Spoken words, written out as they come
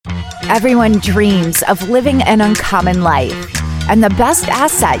Everyone dreams of living an uncommon life, and the best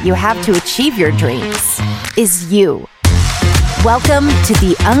asset you have to achieve your dreams is you. Welcome to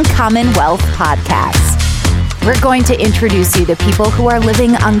the Uncommon Wealth Podcast. We're going to introduce you to people who are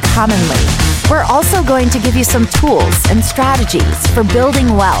living uncommonly. We're also going to give you some tools and strategies for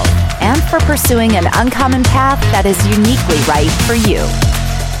building wealth and for pursuing an uncommon path that is uniquely right for you.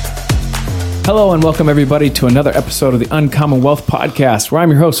 Hello and welcome everybody to another episode of the Uncommon Wealth Podcast, where I'm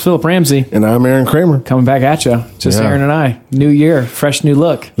your host, Philip Ramsey. And I'm Aaron Kramer. Coming back at you. Just Aaron and I. New year, fresh new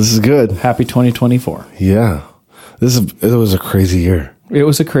look. This is good. Happy 2024. Yeah. It was a crazy year. It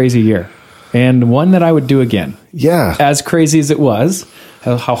was a crazy year. And one that I would do again. Yeah. As crazy as it was,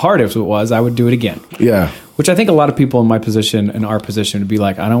 how hard it was, I would do it again. Yeah. Which I think a lot of people in my position, in our position, would be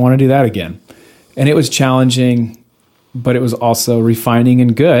like, I don't want to do that again. And it was challenging, but it was also refining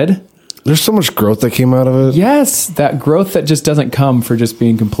and good. There's so much growth that came out of it. Yes, that growth that just doesn't come for just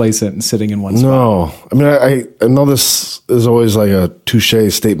being complacent and sitting in one spot. No. I mean, I know this is always like a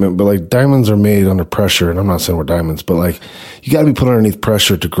touche statement, but like diamonds are made under pressure. And I'm not saying we're diamonds, but like you got to be put underneath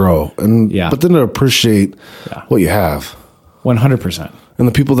pressure to grow. And but then to appreciate what you have. 100%. And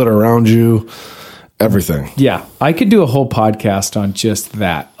the people that are around you, everything. Yeah. I could do a whole podcast on just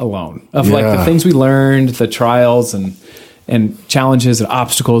that alone of like the things we learned, the trials and challenges and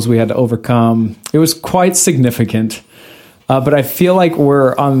obstacles we had to overcome. It was quite signight, but I feel like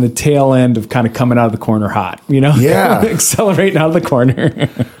we're on the tail end of kind of coming out of the corner hot, you know? Yeah. Accelerating out of the corner.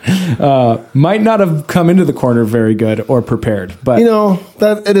 Might not have come into the corner very good or prepared, but you know,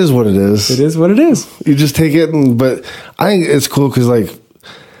 that it is what it is. It is what it is. You just take it, but I think it's cool because like,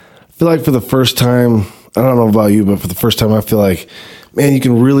 I feel like for the first time, I don't know about you, but for the first time, I feel like, man, you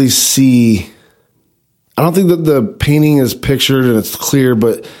can really see. I don't think that the painting is pictured and it's clear,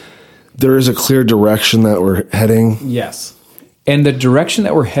 but there is a clear direction that we're heading. Yes. And the direction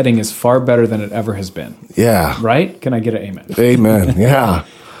that we're heading is far better than it ever has been. Yeah. Right? Can I get an amen? Amen. Yeah.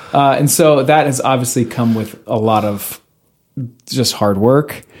 And so that has obviously come with a lot of just hard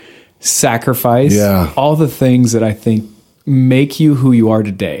work, sacrifice, all the things that I think make you who you are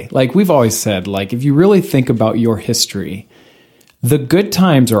today. Like we've always said, like if you really think about your history, the good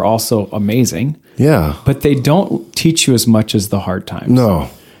times are also amazing. Yeah. But they don't teach you as much as the hard times. No.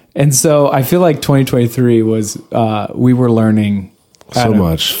 And so I feel like 2023 was, we were learning so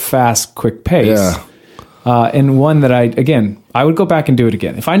much fast, quick pace. Yeah. And one that I would go back and do it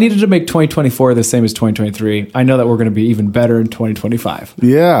again. If I needed to make 2024 the same as 2023, I know that we're going to be even better in 2025.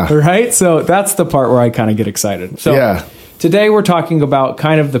 Yeah. Right? So that's the part where I kind of get excited. So today we're talking about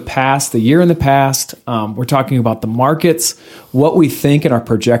kind of the past, the year in the past. We're talking about the markets, what we think and our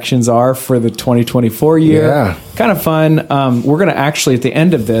projections are for the 2024 year. Yeah. Kind of fun. We're going to actually, at the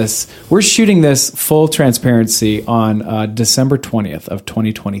end of this, we're shooting this full transparency on December 20th of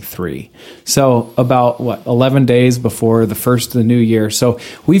 2023. So about 11 days before the first of the new year. So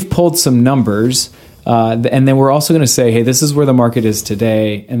we've pulled some numbers. And then we're also going to say, hey, this is where the market is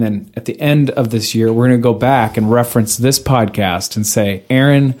today. And then at the end of this year, we're going to go back and reference this podcast and say,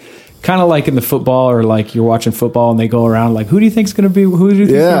 Aaron, kind of like in the football or like you're watching football and they go around like, who do you think is going to be, who do you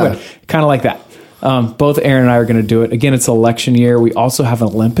think is going to win? Kind of like that. Both Aaron and I are going to do it. Again, it's election year. We also have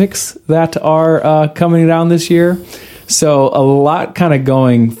Olympics that are coming down this year. So a lot kind of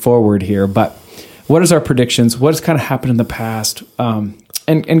going forward here. But what is our predictions? What has kind of happened in the past?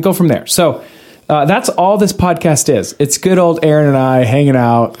 And go from there. So that's all this podcast is. It's good old Aaron and I hanging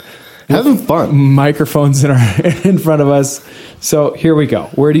out, having fun. Microphones in front of us. So here we go.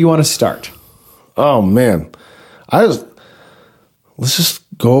 Where do you want to start? Oh man, let's just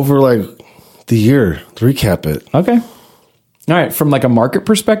go over like the year, recap it. Okay. All right. From like a market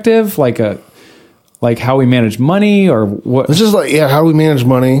perspective, like how we manage money or what? It's just like how we manage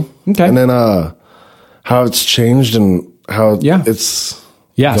money. Okay. And then how it's changed and how it's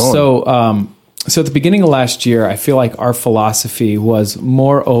going. So at the beginning of last year, I feel like our philosophy was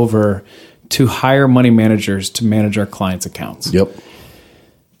moreover to hire money managers to manage our clients' accounts. Yep.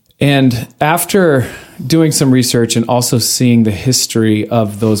 And after doing some research and also seeing the history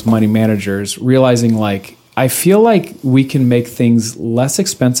of those money managers, realizing like, I feel like we can make things less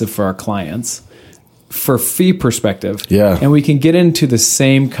expensive for our clients for fee perspective. Yeah. And we can get into the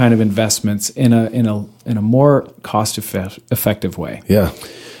same kind of investments in a more cost effective way. Yeah.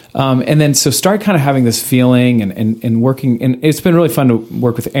 And then so start kind of having this feeling and working, and it's been really fun to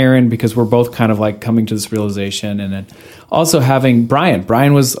work with Aaron because we're both kind of like coming to this realization, and then also having Brian.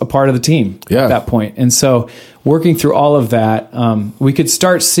 Brian was a part of the team at that point. And so working through all of that, we could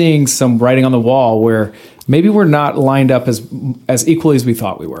start seeing some writing on the wall where maybe we're not lined up as equally as we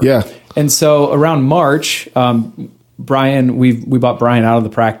thought we were. Yeah. And so around March, Brian, we bought Brian out of the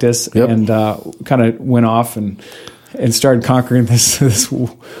practice and kind of went off and started conquering this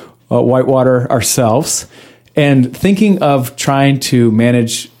whitewater ourselves, and thinking of trying to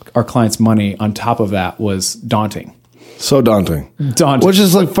manage our clients' money on top of that was daunting. So daunting. Daunting. Which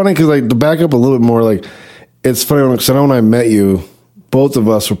is like funny because like to back up a little bit more, like it's funny because I know when I met you, both of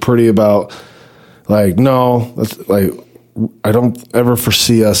us were pretty about like, no, that's like I don't ever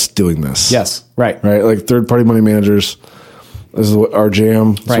foresee us doing this. Yes. Right. Right. Like third party money managers. This is what our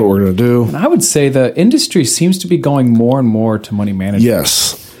jam. That's what we're going to do. And I would say the industry seems to be going more and more to money management.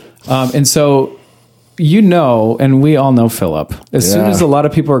 Yes. And so, and we all know Philip, as soon as a lot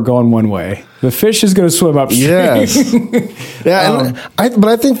of people are going one way, the fish is going to swim upstream. Yes. Yeah. But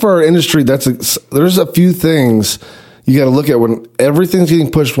I think for our industry, there's a few things you got to look at when everything's getting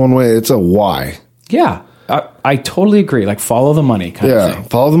pushed one way. It's a why. Yeah. I totally agree. Like follow the money kind of thing.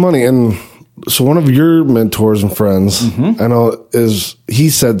 Follow the money. And so one of your mentors and friends, I know he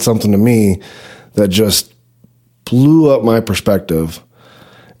said something to me that just blew up my perspective.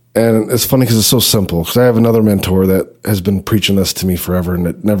 And it's funny because it's so simple. Because I have another mentor that has been preaching this to me forever and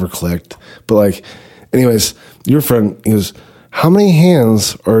it never clicked. But like, anyways, your friend, he goes, how many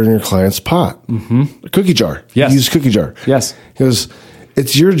hands are in your client's pot? A cookie jar. Yes. You use cookie jar. Yes. He goes,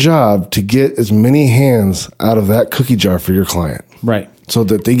 it's your job to get as many hands out of that cookie jar for your client. Right. So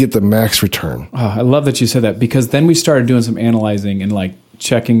that they get the max return. Oh, I love that you said that, because then we started doing some analyzing and like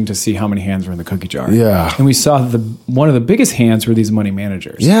checking to see how many hands were in the cookie jar. Yeah. And we saw one of the biggest hands were these money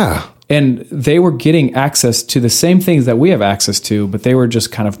managers. Yeah. And they were getting access to the same things that we have access to, but they were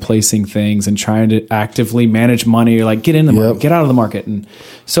just kind of placing things and trying to actively manage money, or like get in the market, get out of the market. And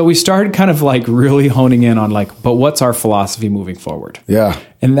so we started kind of like really honing in on like, but what's our philosophy moving forward? Yeah.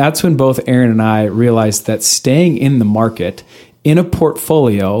 And that's when both Aaron and I realized that staying in the market in a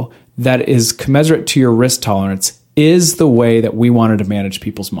portfolio that is commensurate to your risk tolerance is the way that we wanted to manage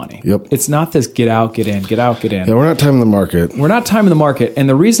people's money. Yep. It's not this get out, get in, get out, get in. Yeah, we're not timing the market. We're not timing the market. And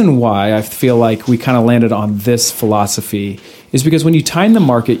the reason why I feel like we kind of landed on this philosophy is because when you time the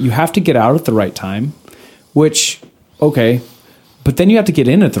market, you have to get out at the right time, which, okay, but then you have to get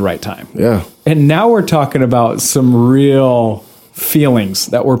in at the right time. Yeah. And now we're talking about some real feelings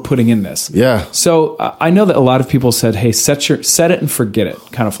that we're putting in this. Yeah. So I know that a lot of people said, hey, set it and forget it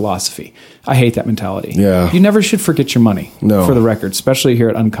kind of philosophy. I hate that mentality. Yeah. You never should forget your money, for the record, especially here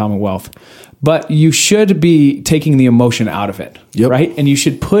at Uncommon Wealth. But you should be taking the emotion out of it, right? And you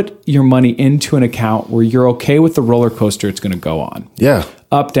should put your money into an account where you're okay with the roller coaster it's going to go on. Yeah.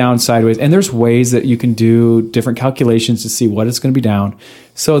 Up, down, sideways. And there's ways that you can do different calculations to see what it's going to be down.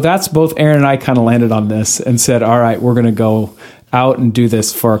 So that's both Aaron and I kind of landed on this and said, all right, we're going to go out and do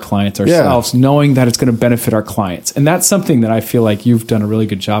this for our clients ourselves, knowing that it's going to benefit our clients. And that's something that I feel like you've done a really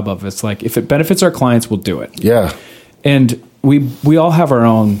good job of. It's like, if it benefits our clients, we'll do it. Yeah. And we all have our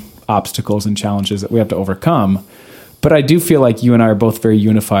own obstacles and challenges that we have to overcome. But I do feel like you and I are both very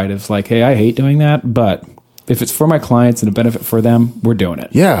unified. It's like, hey, I hate doing that, but if it's for my clients and a benefit for them, we're doing it.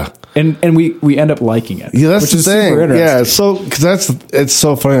 Yeah. And we end up liking it. Yeah, that's which the is thing. super interesting. Yeah, so because it's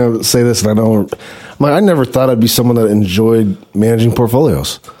so funny to say this, and I know, I never thought I'd be someone that enjoyed managing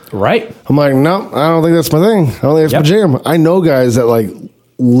portfolios. Right. I'm like, no, I don't think that's my thing. I don't think that's my jam. I know guys that like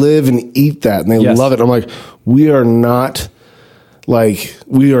live and eat that, and they love it. I'm like, we are not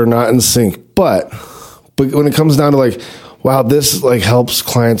in sync. But when it comes down to like, wow, this like helps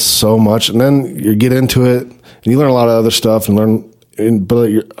clients so much, and then you get into it and you learn a lot of other stuff and learn. But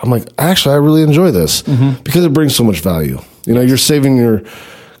I'm like, actually, I really enjoy this because it brings so much value. You know, you're saving your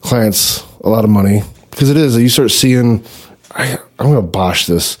clients a lot of money because it is. You start seeing, I'm going to bosh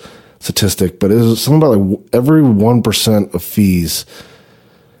this statistic, but it's something about like every 1% of fees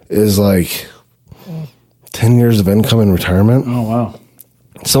is like 10 years of income in retirement. Oh, wow.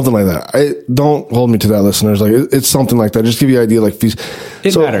 Something like that. Don't hold me to that, listeners. Like it's something like that. Just give you an idea, like fees.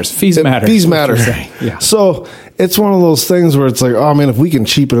 It matters. Fees matter. Fees matter. Yeah. So it's one of those things where it's like, oh man, if we can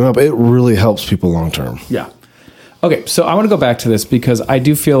cheapen it up, it really helps people long term. Yeah. Okay, so I want to go back to this because I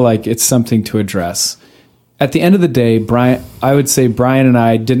do feel like it's something to address. At the end of the day, I would say Brian and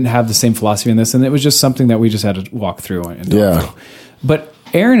I didn't have the same philosophy in this, and it was just something that we just had to walk through and talk through. But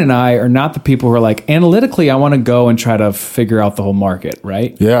Aaron and I are not the people who are like, analytically, I want to go and try to figure out the whole market,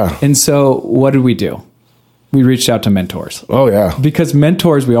 right? Yeah. And so what did we do? We reached out to mentors. Oh, yeah. Because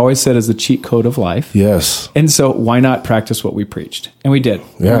mentors, we always said, is the cheat code of life. Yes. And so why not practice what we preached? And we did.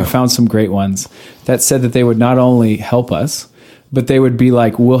 Yeah. And we found some great ones that said that they would not only help us, but they would be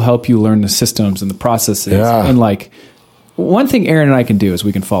like, we'll help you learn the systems and the processes. Yeah. And like, one thing Aaron and I can do is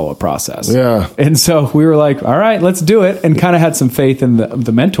we can follow a process. Yeah. And so we were like, all right, let's do it. And kind of had some faith in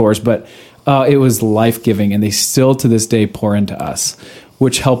the mentors. But It was life-giving, and they still to this day pour into us,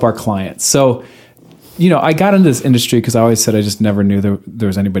 which help our clients. So, I got into this industry because I always said I just never knew there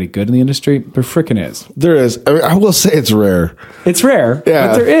was anybody good in the industry. There frickin' is. There is. I mean, I will say it's rare. It's rare, yeah,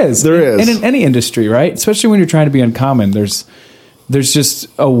 but there is. There is. And in any industry, right? Especially when you're trying to be uncommon, there's just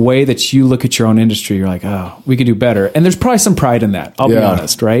a way that you look at your own industry. You're like, oh, we could do better. And there's probably some pride in that. I'll be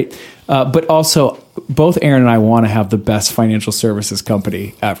honest, right? But also, both Aaron and I want to have the best financial services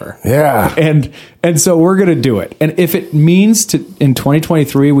company ever. Yeah. And so we're going to do it. And if it means in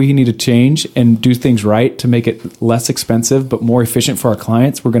 2023, we need to change and do things right to make it less expensive, but more efficient for our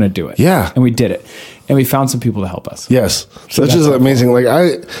clients, we're going to do it. Yeah. And we did it. And we found some people to help us. Yes. So that's just amazing. Like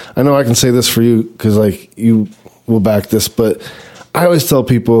I know I can say this for you because like you will back this, but I always tell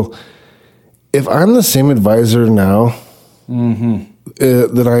people, if I'm the same advisor now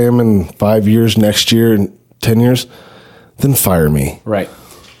that I am in 5 years, next year, and 10 years, then fire me. Right.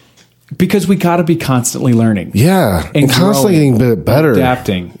 Because we got to be constantly learning. Yeah. And constantly getting better.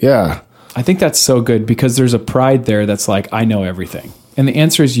 Adapting. Yeah. I think that's so good because there's a pride there that's like, I know everything. And the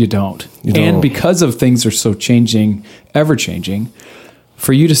answer is you don't. And because of things are so changing, ever changing,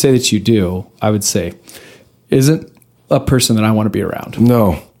 for you to say that you do, I would say, isn't a person that I want to be around.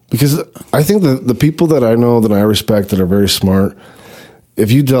 No, because I think that the people that I know that I respect that are very smart, if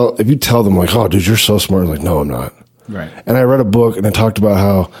you tell them like, oh, dude, you're so smart, like, no, I'm not. Right. And I read a book and it talked about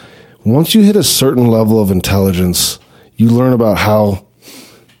how once you hit a certain level of intelligence, you learn about how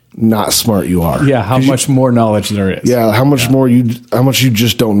not smart you are. Yeah, how much more knowledge there is. Yeah, how much you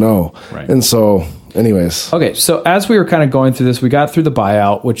just don't know. Right. And so, anyways. Okay, so as we were kind of going through this, we got through the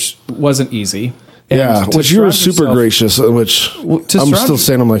buyout, which wasn't easy. Yeah, which you were super gracious, which I'm still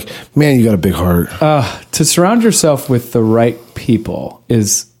saying, I'm like, man, you got a big heart. To surround yourself with the right people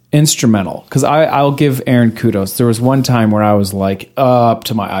is instrumental. Because I'll give Aaron kudos. There was one time where I was like up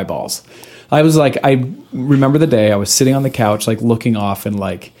to my eyeballs. I was like, I remember the day I was sitting on the couch, like looking off and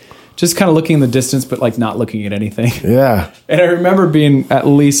like just kind of looking in the distance, but like not looking at anything. Yeah. And I remember being at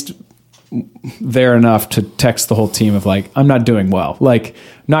least there enough to text the whole team of like, I'm not doing well. Like,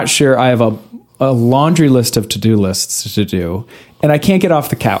 not sure. I have a laundry list of to-do lists to do, and I can't get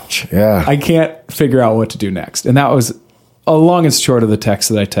off the couch. Yeah. I can't figure out what to do next. And that was a long and short of the text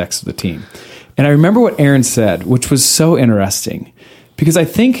that I texted the team. And I remember what Aaron said, which was so interesting, because I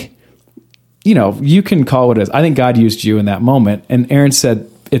think, you can call it what it is. I think God used you in that moment. And Aaron said,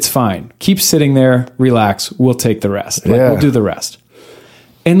 it's fine. Keep sitting there, relax. We'll take the rest. We'll do the rest.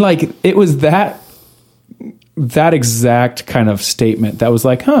 And like, it was that exact kind of statement that was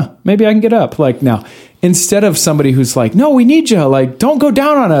like, maybe I can get up. Like now, instead of somebody who's like, no, we need you. Like, don't go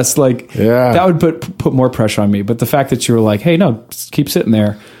down on us. Like that would put more pressure on me. But the fact that you were like, hey, no, just keep sitting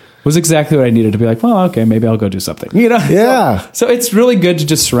there was exactly what I needed to be like, well, okay, maybe I'll go do something. Yeah. So it's really good to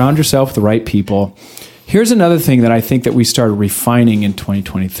just surround yourself with the right people. Here's another thing that I think that we started refining in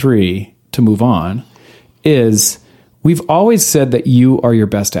 2023 to move on is we've always said that you are your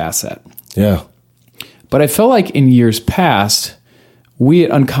best asset. Yeah. But I feel like in years past, we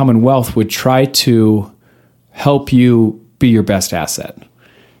at Uncommon Wealth would try to help you be your best asset.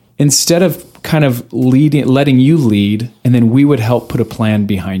 Instead of kind of letting you lead, and then we would help put a plan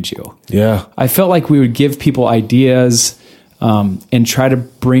behind you. Yeah. I felt like we would give people ideas and try to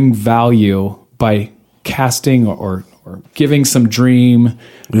bring value by casting or giving some dream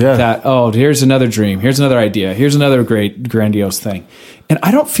that, oh, here's another dream. Here's another idea. Here's another great grandiose thing. And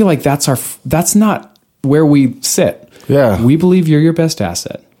I don't feel like that's not where we sit. Yeah. We believe you're your best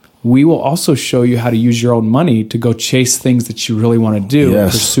asset. We will also show you how to use your own money to go chase things that you really want to do,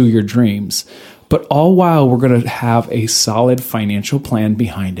 pursue your dreams. But all while we're going to have a solid financial plan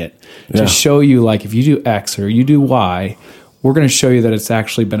behind it to show you, like, if you do X or you do Y, we're going to show you that it's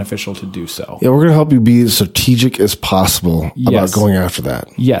actually beneficial to do so. Yeah, we're going to help you be as strategic as possible about going after that.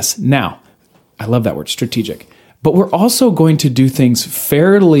 Yes. Now, I love that word, strategic. But we're also going to do things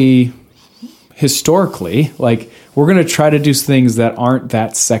fairly historically, like we're going to try to do things that aren't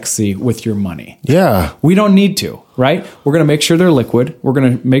that sexy with your money. Yeah. We don't need to, right? We're going to make sure they're liquid. We're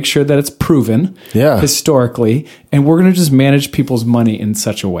going to make sure that it's proven historically, and we're going to just manage people's money in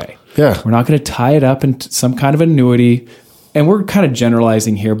such a way. Yeah. We're not going to tie it up into some kind of annuity, and we're kind of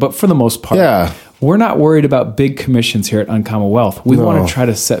generalizing here, but for the most part, we're not worried about big commissions here at Uncommon Wealth. We want to try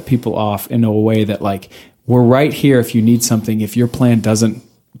to set people off in a way that, like, we're right here if you need something. If your plan doesn't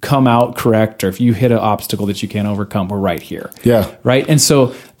come out correct, or if you hit an obstacle that you can't overcome, we're right here. Yeah. Right. And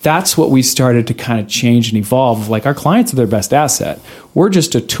so that's what we started to kind of change and evolve. Like, our clients are their best asset. We're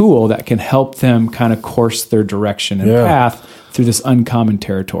just a tool that can help them kind of course their direction and path through this uncommon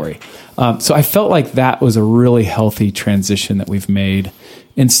territory. So I felt like that was a really healthy transition that we've made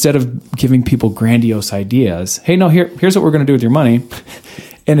instead of giving people grandiose ideas. Hey, no, here's what we're going to do with your money.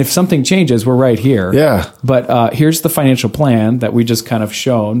 And if something changes, we're right here. Yeah. But here's the financial plan that we just kind of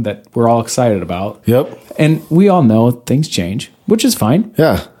shown that we're all excited about. Yep. And we all know things change, which is fine.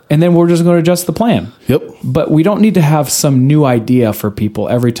 Yeah. And then we're just going to adjust the plan. Yep. But we don't need to have some new idea for people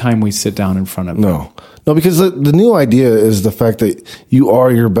every time we sit down in front of them. No, because the new idea is the fact that you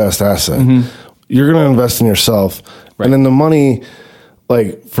are your best asset. Mm-hmm. You're going to invest in yourself. Right. And then the money,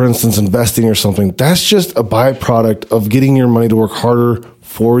 like, for instance, investing or something, that's just a byproduct of getting your money to work harder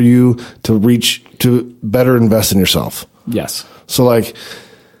for you to better invest in yourself. Yes. So, like,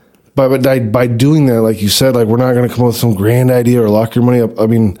 by doing that, like you said, like, we're not going to come up with some grand idea or lock your money up. I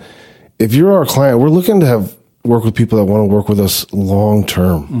mean, if you're our client, we're looking to work with people that want to work with us long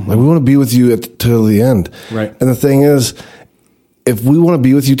term. Mm-hmm. Like, we want to be with you till the end. Right. And the thing is, if we want to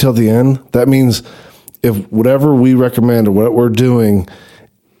be with you till the end, that means if whatever we recommend or what we're doing,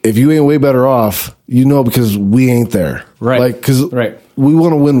 if you ain't way better off, because we ain't there. Right. Like, because we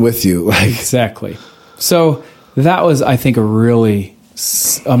want to win with you. Like, exactly. So that was, I think, a really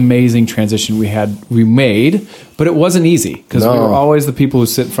amazing transition we made, but it wasn't easy because we were always the people who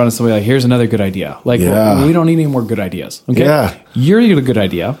sit in front of somebody like, here's another good idea. Like, we don't need any more good ideas. Okay. Yeah. You're the good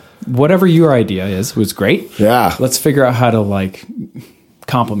idea. Whatever your idea was great. Yeah. Let's figure out how to, like,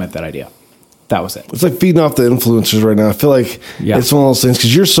 complement that idea. That was it. It's like feeding off the influencers right now. I feel like it's one of those things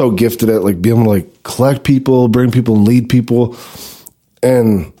because you're so gifted at, like, being able to, like, collect people, bring people, and lead people.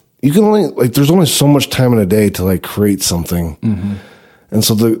 And you can only, like, there's only so much time in a day to, like, create something. Mm-hmm. And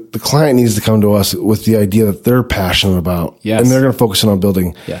so the client needs to come to us with the idea that they're passionate about. Yes. And they're going to focus in on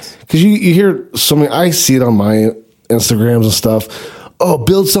building. Yes. Because you hear so many, I see it on my Instagrams and stuff. Oh,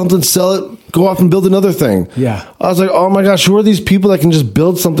 build something, sell it, go off and build another thing. Yeah. I was like, oh my gosh, who are these people that can just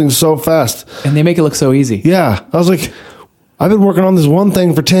build something so fast? And they make it look so easy. Yeah. I was like, I've been working on this one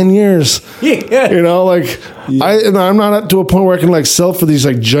thing for 10 years. Yeah. I'm not to a point where I can, like, sell for these,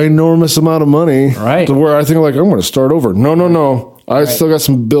 like, ginormous amount of money. Right. To where I think, like, I'm going to start over. No. I still got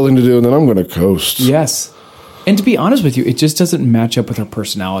some building to do, and then I'm going to coast. Yes. And to be honest with you, it just doesn't match up with our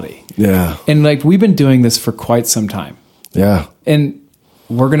personality. Yeah. And, like, we've been doing this for quite some time. Yeah. And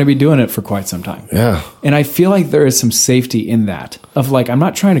we're going to be doing it for quite some time. Yeah. And I feel like there is some safety in that of, like, I'm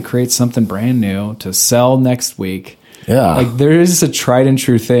not trying to create something brand new to sell next week. Yeah. Like, there is a tried and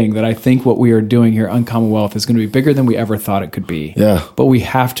true thing that I think what we are doing here on Commonwealth is going to be bigger than we ever thought it could be. Yeah. But we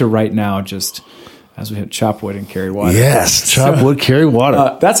have to right now just, as we hit, chop wood and carry water. Yes. Chop wood, carry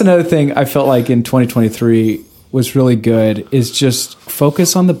water. That's another thing I felt like in 2023 was really good is just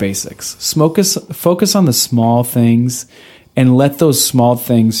focus on the basics. Focus on the small things and let those small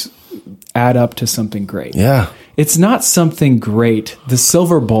things add up to something great. Yeah. It's not something great, the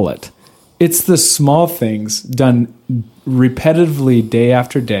silver bullet. It's the small things done repetitively day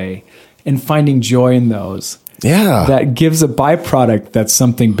after day and finding joy in those. Yeah. That gives a byproduct that's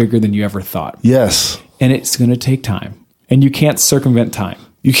something bigger than you ever thought. Yes. And it's going to take time. And you can't circumvent time.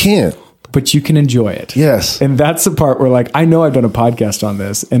 You can't. But you can enjoy it. Yes. And that's the part where, like, I know I've done a podcast on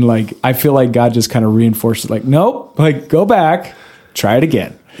this and, like, I feel like God just kind of reinforced it. Like, nope, like, go back, try it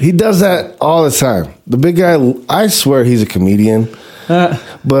again. He does that all the time. The big guy, I swear he's a comedian.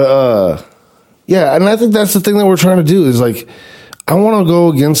 But and I think that's the thing that we're trying to do is, like, I want to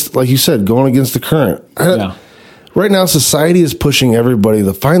go against, like you said, going against the current. Right now, society is pushing everybody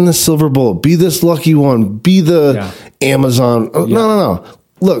to find the silver bullet, be this lucky one, be the Amazon. No.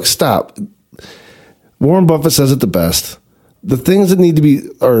 Look, stop. Warren Buffett says it the best. The things that need to be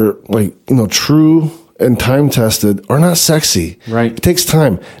are, like, true and time tested are not sexy. Right. It takes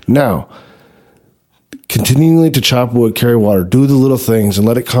time. Now, continually to chop wood, carry water, do the little things and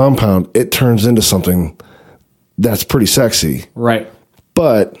let it compound, it turns into something that's pretty sexy. Right.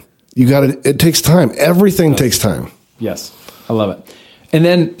 But it takes time. Everything takes time. Yes. I love it. And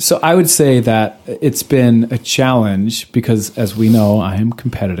then, so I would say that it's been a challenge because, as we know, I am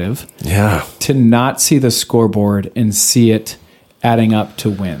competitive. Yeah. To not see the scoreboard and see it adding up to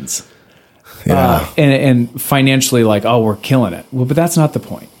wins. Yeah. And financially, like, oh, we're killing it. Well, but that's not the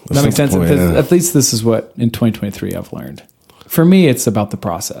point. That makes sense. At least this is what in 2023 I've learned. For me, it's about the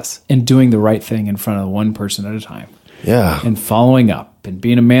process and doing the right thing in front of one person at a time. Yeah. And following up and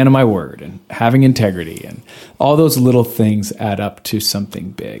being a man of my word and having integrity and all those little things add up to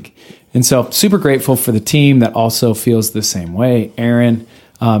something big. And so super grateful for the team that also feels the same way. Aaron,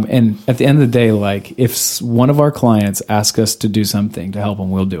 and at the end of the day, like, if one of our clients asks us to do something to help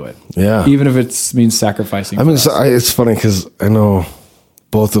them, we'll do it. Yeah. Even if it means sacrificing. I mean, it's funny because I know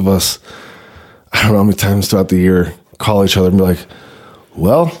both of us, I don't know how many times throughout the year, call each other and be like,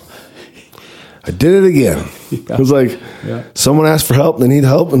 well, I did it again. It was like someone asked for help. They need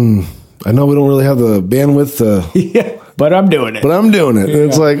help. And I know we don't really have the bandwidth to, but I'm doing it. And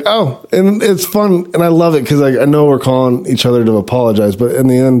it's like, oh, and it's fun. And I love it. Cause like, I know we're calling each other to apologize, but in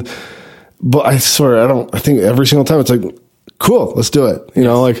the end, but I swear, I think every single time it's like, cool, let's do it. You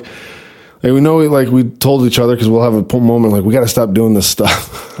know, like we know, we told each other, cause we'll have a moment like we got to stop doing this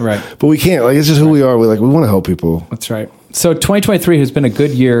stuff. Right. But we can't, like, it's just who we are. We want to help people. That's right. So 2023 has been a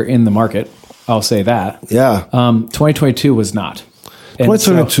good year in the market. I'll say that. Yeah. 2022 was not.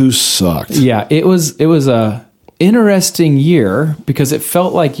 2022 sucked. Yeah. It was a interesting year because it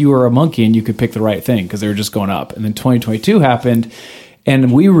felt like you were a monkey and you could pick the right thing because they were just going up. And then 2022 happened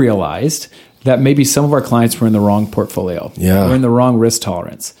and we realized that maybe some of our clients were in the wrong portfolio. Yeah. We're in the wrong risk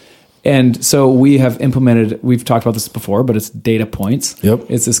tolerance. And so we have implemented, we've talked about this before, but it's Data Points. Yep.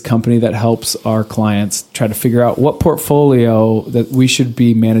 It's this company that helps our clients try to figure out what portfolio that we should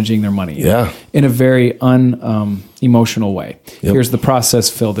be managing their money in a very unemotional way. Yep. Here's the process,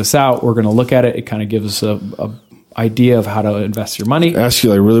 fill this out. We're going to look at it. It kind of gives us a idea of how to invest your money. Ask you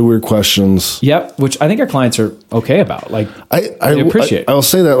like really weird questions. Yep. Which I think our clients are okay about. Like I appreciate. I'll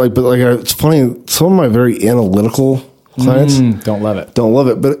say that it's funny. Some of my very analytical clients don't love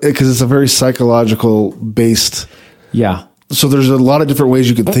it, but because it's a very psychological based. Yeah. So there's a lot of different ways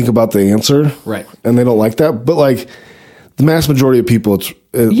you can think about the answer. Right. And they don't like that. But like the mass majority of people,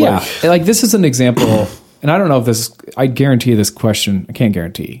 like this is an example. And I don't know if this, I guarantee this question, I can't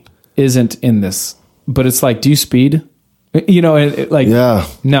guarantee, isn't in this, but it's like, do you speed? You know,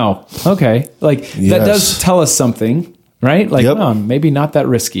 no. Okay. Like that does tell us something, right? Like, maybe not that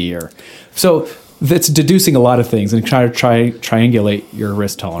risky here. So that's deducing a lot of things and try to triangulate your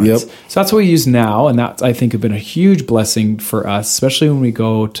risk tolerance. Yep. So that's what we use now. And that I think have been a huge blessing for us, especially when we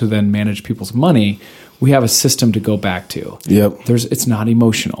go to then manage people's money. We have a system to go back to. Yep. It's not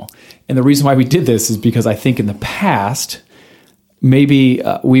emotional. And the reason why we did this is because I think in the past, maybe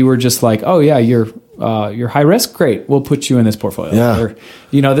we were just like, oh yeah, you're high risk. Great. We'll put you in this portfolio. Yeah. Or,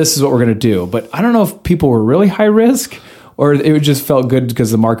 this is what we're going to do. But I don't know if people were really high risk or it just felt good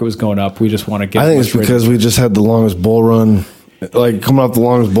because the market was going up. We just want to get. I think it's because we just had the longest bull run, like coming off the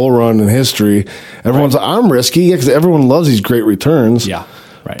longest bull run in history. Everyone's like, I'm risky because everyone loves these great returns. Yeah.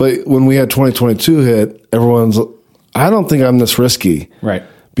 Right. But when we had 2022 hit, everyone's, I don't think I'm this risky. Right.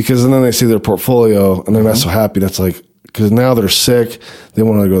 Because then they see their portfolio and they're not so happy. That's like, because now they're sick. They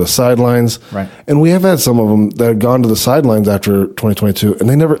want to go to the sidelines. Right. And we have had some of them that have gone to the sidelines after 2022 and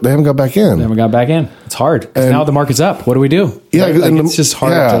they haven't got back in. They haven't got back in. It's hard. And now the market's up. What do we do? Yeah. It's just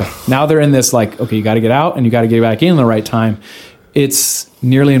hard to, now they're in this like, okay, you got to get out and you got to get back in the right time. It's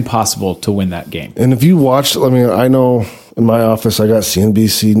nearly impossible to win that game. And if you watched, I know in my office, I got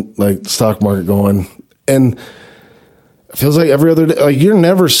CNBC, like stock market going and it feels like every other day, like you're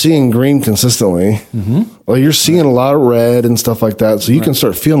never seeing green consistently. Mm-hmm. Like you're seeing a lot of red and stuff like that. So you can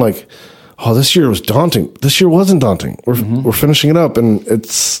start feeling like, oh, this year was daunting. This year wasn't daunting. We're finishing it up and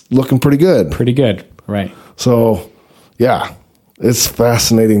it's looking pretty good. Pretty good. Right. So yeah, it's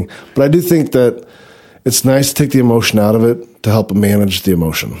fascinating. But I do think that it's nice to take the emotion out of it to help manage the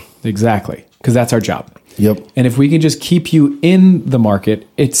emotion. Exactly. Because that's our job. Yep. And if we can just keep you in the market,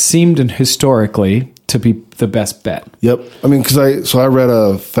 it seemed historically to be the best bet. Yep. I mean, because I read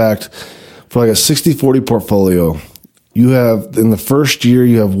a fact for like a 60-40 portfolio, you have in the first year,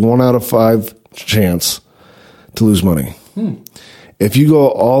 you have 1 out of 5 chance to lose money. If you go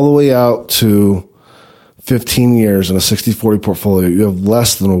all the way out to 15 years in a 60-40 portfolio, you have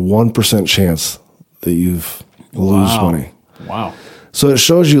less than a 1% chance that you've lose money. Wow. So it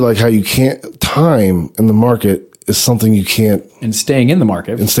shows you like how you can't, time in the market is something you can't. And staying in the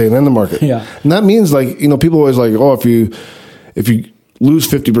market. Yeah. And that means like, people always like, oh, if you lose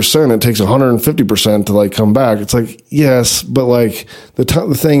 50%, it takes 150% to like come back. It's like, yes, but like the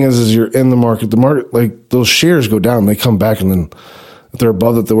thing is you're in the market, like those shares go down, they come back and then if they're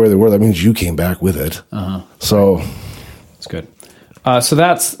above it the way they were, that means you came back with it. So that's good. So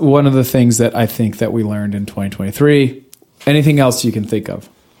that's one of the things that I think that we learned in 2023. Anything else you can think of?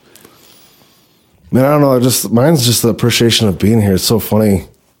 Man, I don't know. Mine's just the appreciation of being here. It's so funny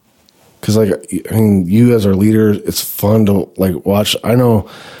because, you as our leader, it's fun to watch. I know.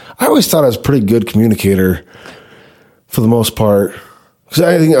 I always thought I was a pretty good communicator for the most part because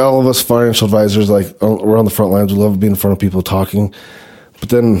I think all of us financial advisors, we're on the front lines. We love being in front of people talking. But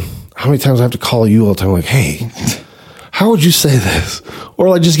then, how many times I have to call you all the time? Like, hey, how would you say this?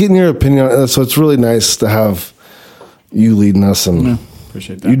 Or just getting your opinion on it. So it's really nice to have you leading us and.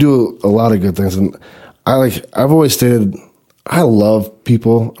 Appreciate that. You do a lot of good things, and I've always stated I love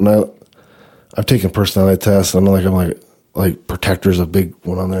people, and I've taken personality tests. And I'm like protector's a big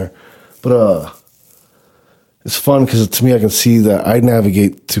one on there, But it's fun because to me, I can see that I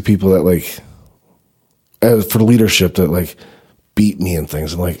navigate to people that like, for leadership that like beat me and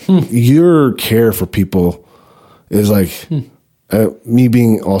things. And like your care for people is like me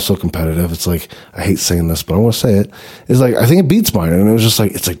being also competitive. It's like, I hate saying this, but I want to say it. It's like, I think it beats mine. And it was just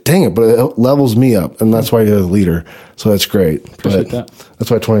like, it's like, dang it, but it levels me up. And that's why you're the leader. So that's great. Appreciate that.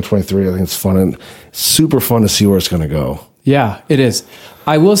 That's why 2023, I think it's fun and super fun to see where it's going to go. Yeah, it is.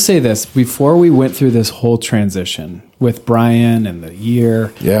 I will say this, before we went through this whole transition with Brian and the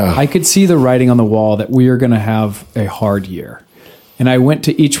year, I could see the writing on the wall that we are going to have a hard year. And I went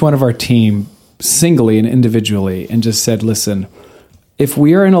to each one of our team singly and individually and just said, listen, if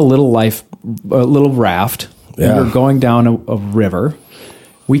we are in a little raft, and we're going down a river,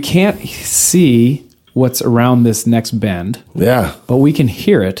 we can't see what's around this next bend. Yeah. But we can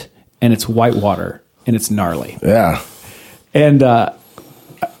hear it, and it's white water, and it's gnarly. Yeah. And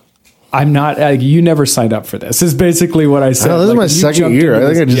I'm not, you never signed up for this, is basically what I said. No, this is my second year.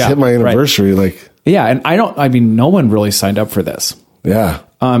 I think I just hit my anniversary. Right. And no one really signed up for this. Yeah.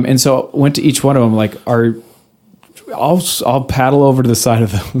 And so went to each one of them, like, I'll paddle over to the side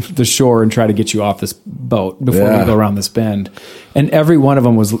of the shore and try to get you off this boat before we go around this bend. And every one of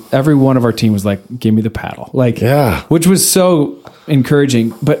our team was like, give me the paddle. Which was so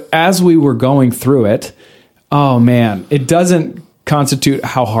encouraging. But as we were going through it, oh man, it doesn't constitute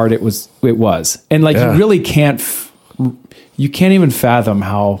how hard it was. And you really can't even fathom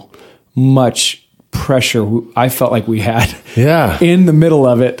how much pressure I felt like we had in the middle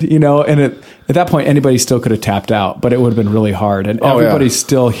of it, and at that point anybody still could have tapped out, but it would have been really hard. And everybody's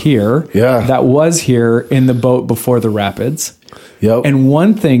still here that was here in the boat before the rapids. Yep. And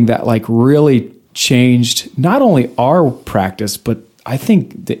one thing that really changed not only our practice, but I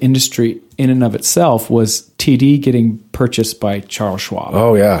think the industry in and of itself was TD getting purchased by Charles Schwab.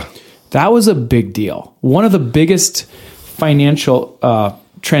 Oh yeah. That was a big deal. One of the biggest financial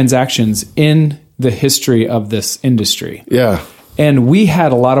transactions in the history of this industry. Yeah. And we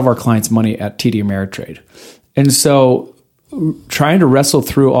had a lot of our clients' money at TD Ameritrade. And so trying to wrestle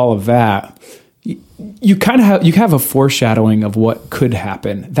through all of that, you have a foreshadowing of what could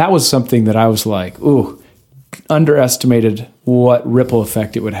happen. That was something that I was like, ooh, underestimated what ripple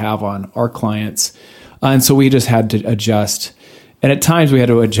effect it would have on our clients. And so we just had to adjust. And at times we had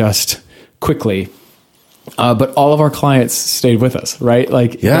to adjust quickly. But all of our clients stayed with us, right?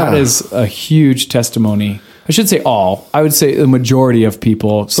 That is a huge testimony. I should say all. I would say the majority of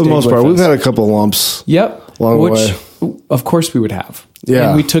people stayed with us. For the most part, we've had a couple lumps. Yep. Along the way. Of course we would have. Yeah.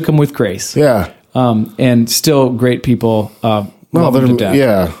 And we took them with grace. Yeah. And still great people. Love them to death.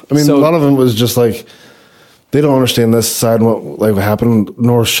 Yeah. I mean, a lot of them was just like, they don't understand this side and what happened,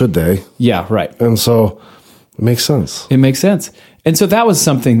 nor should they. Yeah, right. And so it makes sense. It makes sense. And so that was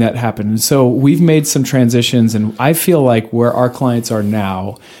something that happened. And so we've made some transitions, and I feel like where our clients are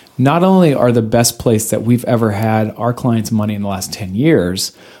now, not only are the best place that we've ever had our clients' money in the last 10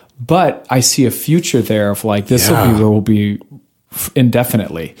 years, but I see a future there of this will be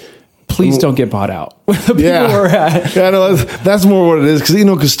indefinitely. Please don't get bought out. The people we're at. Yeah, no, that's more what it is. Because,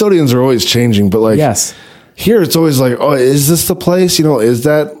 custodians are always changing, but yes. Here it's always like, oh, is this the place? Is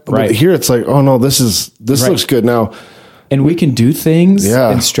that right? But here it's like, oh no, this looks good now. And we can do things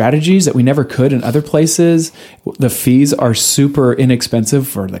and strategies that we never could in other places. The fees are super inexpensive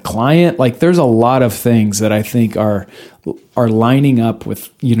for the client. There's a lot of things that I think are lining up with,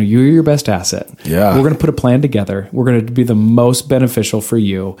 you're your best asset. Yeah. We're going to put a plan together. We're going to be the most beneficial for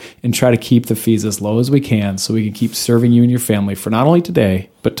you and try to keep the fees as low as we can so we can keep serving you and your family for not only today,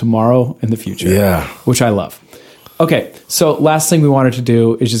 but tomorrow and the future. Yeah. Which I love. Okay. So last thing we wanted to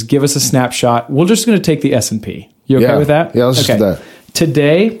do is just give us a snapshot. We're just going to take the S&P. You okay with that? Yeah, let's just do that.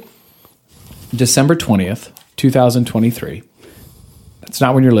 Today, December 20th, 2023. That's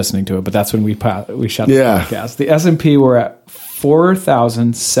not when you're listening to it, but that's when we shot the podcast. The S&P, we're at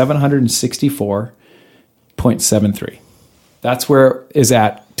 4,764.73. That's where it is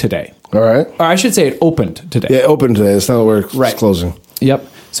at today. All right. Or I should say it opened today. Yeah, it opened today. It's not where it's closing. Yep.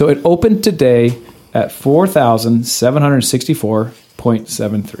 So it opened today at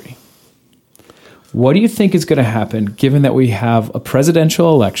 4,764.73. What do you think is going to happen given that we have a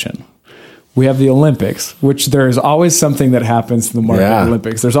presidential election? We have the Olympics, which there is always something that happens in the market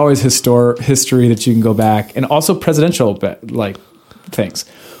Olympics. There's always history that you can go back, and also presidential things.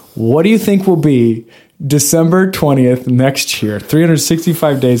 What do you think will be December 20th next year,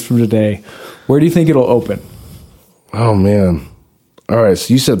 365 days from today? Where do you think it'll open? Oh, man. All right,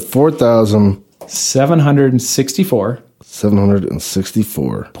 so you said 4,764.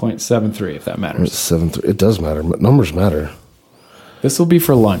 764.73, if that matters. 73. It does matter, but numbers matter. This will be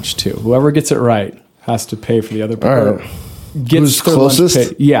for lunch too. Whoever gets it right has to pay for the other part. All right. Gets Who's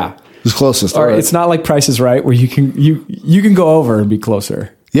closest? Yeah. Who's closest? All right. It's not like Price is Right where you can go over and be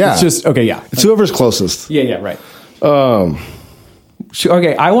closer. Yeah. It's just okay. Yeah. It's whoever's closest. Yeah. Right.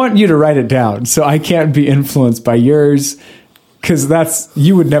 Okay. I want you to write it down so I can't be influenced by yours. Because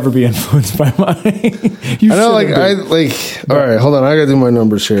you would never be influenced by mine. I know, all right, hold on. I got to do my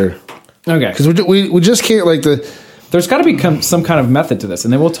numbers here. Okay. Because we just can't, There's got to be some kind of method to this.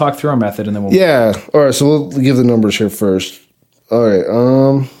 And then we'll talk through our method and then we'll. Yeah. All right. So we'll give the numbers here first. All right.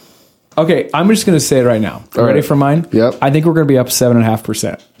 Okay. I'm just going to say it right now. Ready for mine? Yep. I think we're going to be up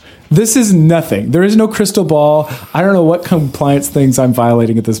 7.5%. This is nothing. There is no crystal ball. I don't know what compliance things I'm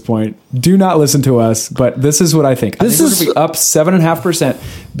violating at this point. Do not listen to us, but this is what I think. We're going to be up 7.5%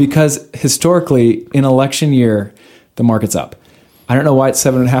 because historically, in election year, the market's up. I don't know why it's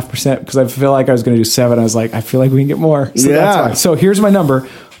 7.5% because I feel like I was going to do 7. I was like, I feel like we can get more. So that's why. So here's my number,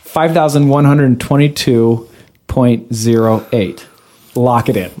 5,122.08. Lock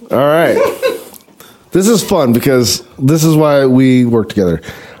it in. All right. This is fun because this is why we work together.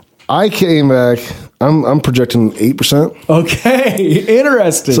 I came back. I'm projecting 8%. Okay,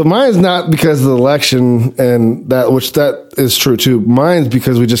 interesting. So mine's not because of the election and that is true too. Mine's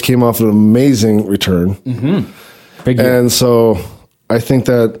because we just came off an amazing return, Big deal. And so I think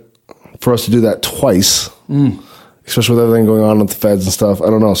that for us to do that twice, especially with everything going on with the feds and stuff, I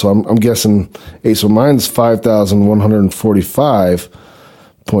don't know. So I'm guessing 8. So mine's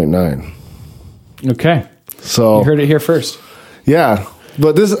 5,145.9. Okay, so you heard it here first. Yeah.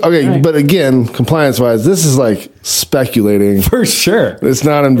 But Right. But again, compliance wise, this is like speculating. For sure. It's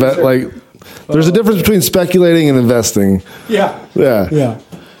not there's a difference between speculating and investing. Yeah. Yeah.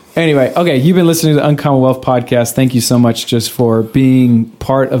 Anyway, okay, you've been listening to the Uncommon Wealth Podcast. Thank you so much just for being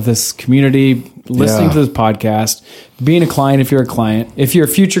part of this community, listening to this podcast, being a client if you're a client. If you're a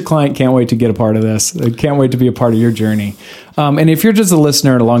future client, can't wait to get a part of this. Can't wait to be a part of your journey. And if you're just a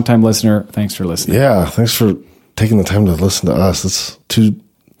listener, a long-time listener, thanks for listening. Yeah, thanks for taking the time to listen to us. It's two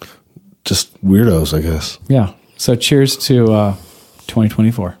just weirdos, I guess. Yeah. So cheers to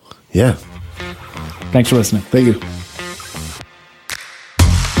 2024. Yeah. Thanks for listening. Thank you.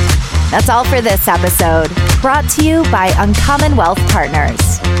 That's all for this episode, brought to you by Uncommon Wealth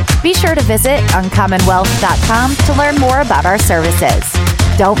Partners. Be sure to visit uncommonwealth.com to learn more about our services.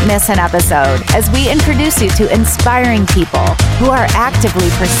 Don't miss an episode as we introduce you to inspiring people who are actively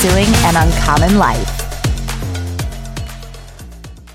pursuing an uncommon life.